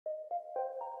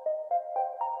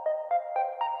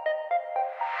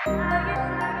Frequent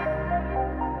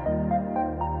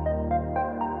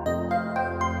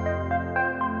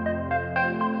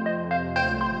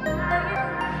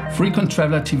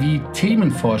Traveler TV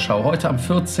Themenvorschau. Heute am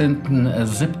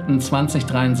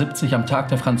 14.07.2073, am Tag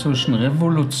der Französischen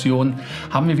Revolution,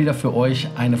 haben wir wieder für euch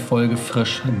eine Folge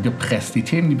frisch gepresst. Die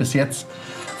Themen, die bis jetzt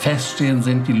feststehen,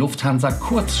 sind: Die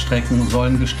Lufthansa-Kurzstrecken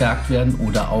sollen gestärkt werden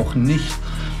oder auch nicht.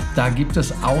 Da gibt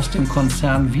es aus dem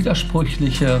Konzern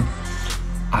widersprüchliche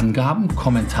Angaben,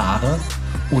 Kommentare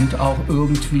und auch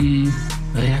irgendwie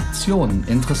Reaktionen.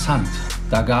 Interessant.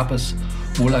 Da gab es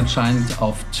wohl anscheinend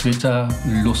auf Twitter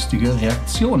lustige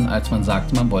Reaktionen, als man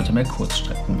sagte, man wollte mehr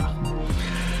Kurzstrecken machen.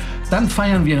 Dann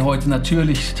feiern wir heute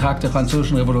natürlich Tag der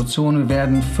Französischen Revolution. Wir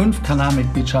werden 5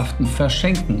 Kanalmitgliedschaften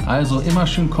verschenken. Also immer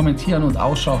schön kommentieren und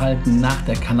Ausschau halten nach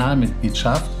der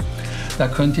Kanalmitgliedschaft. Da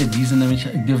könnt ihr diese nämlich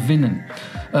gewinnen.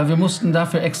 Wir mussten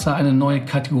dafür extra eine neue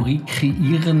Kategorie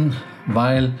kreieren,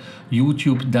 weil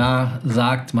YouTube da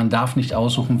sagt, man darf nicht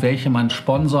aussuchen, welche man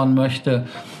sponsern möchte.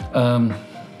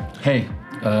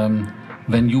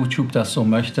 Wenn YouTube das so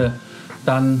möchte,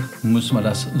 dann müssen wir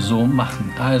das so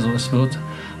machen. Also es wird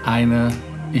eine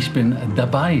Ich bin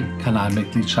dabei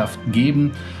Kanalmitgliedschaft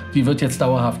geben. Die wird jetzt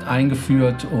dauerhaft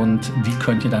eingeführt und die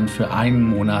könnt ihr dann für einen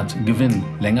Monat gewinnen.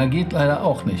 Länger geht leider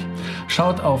auch nicht.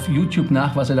 Schaut auf YouTube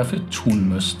nach, was ihr dafür tun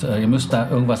müsst. Ihr müsst da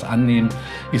irgendwas annehmen.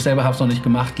 Ich selber habe es noch nicht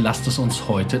gemacht. Lasst es uns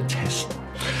heute testen.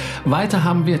 Weiter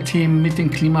haben wir Themen mit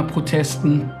den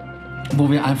Klimaprotesten,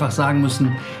 wo wir einfach sagen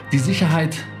müssen, die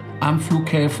Sicherheit am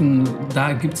Flughäfen,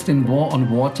 da gibt es den War on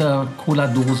Water,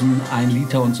 Cola-Dosen, 1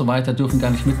 Liter und so weiter, dürfen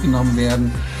gar nicht mitgenommen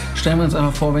werden. Stellen wir uns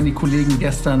einfach vor, wenn die Kollegen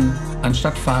gestern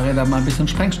anstatt Fahrräder mal ein bisschen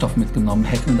Sprengstoff mitgenommen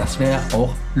hätten, das wäre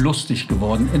auch lustig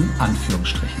geworden, in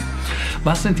Anführungsstrichen.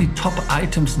 Was sind die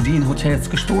Top-Items, die in Hotels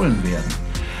gestohlen werden?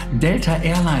 Delta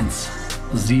Airlines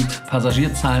sieht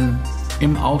Passagierzahlen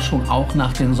im Aufschwung, auch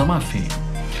nach den Sommerferien.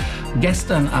 6.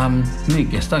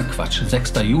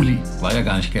 Juli, war ja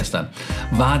gar nicht gestern,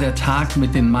 war der Tag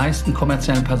mit den meisten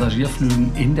kommerziellen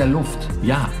Passagierflügen in der Luft.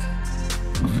 Ja,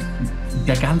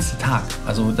 der ganze Tag,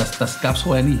 also das gab es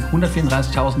vorher nie.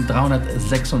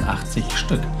 134.386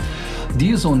 Stück.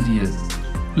 Deal so ein Deal.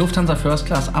 Lufthansa First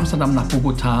Class Amsterdam nach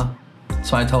Bogotá,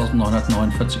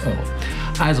 2.949 €.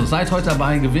 Also seid heute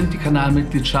dabei, gewinnt die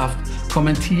Kanalmitgliedschaft,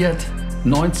 kommentiert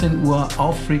 19 Uhr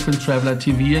auf Frequent Traveler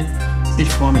TV. Ich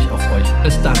freue mich auf euch.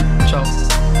 Bis dann. Ciao.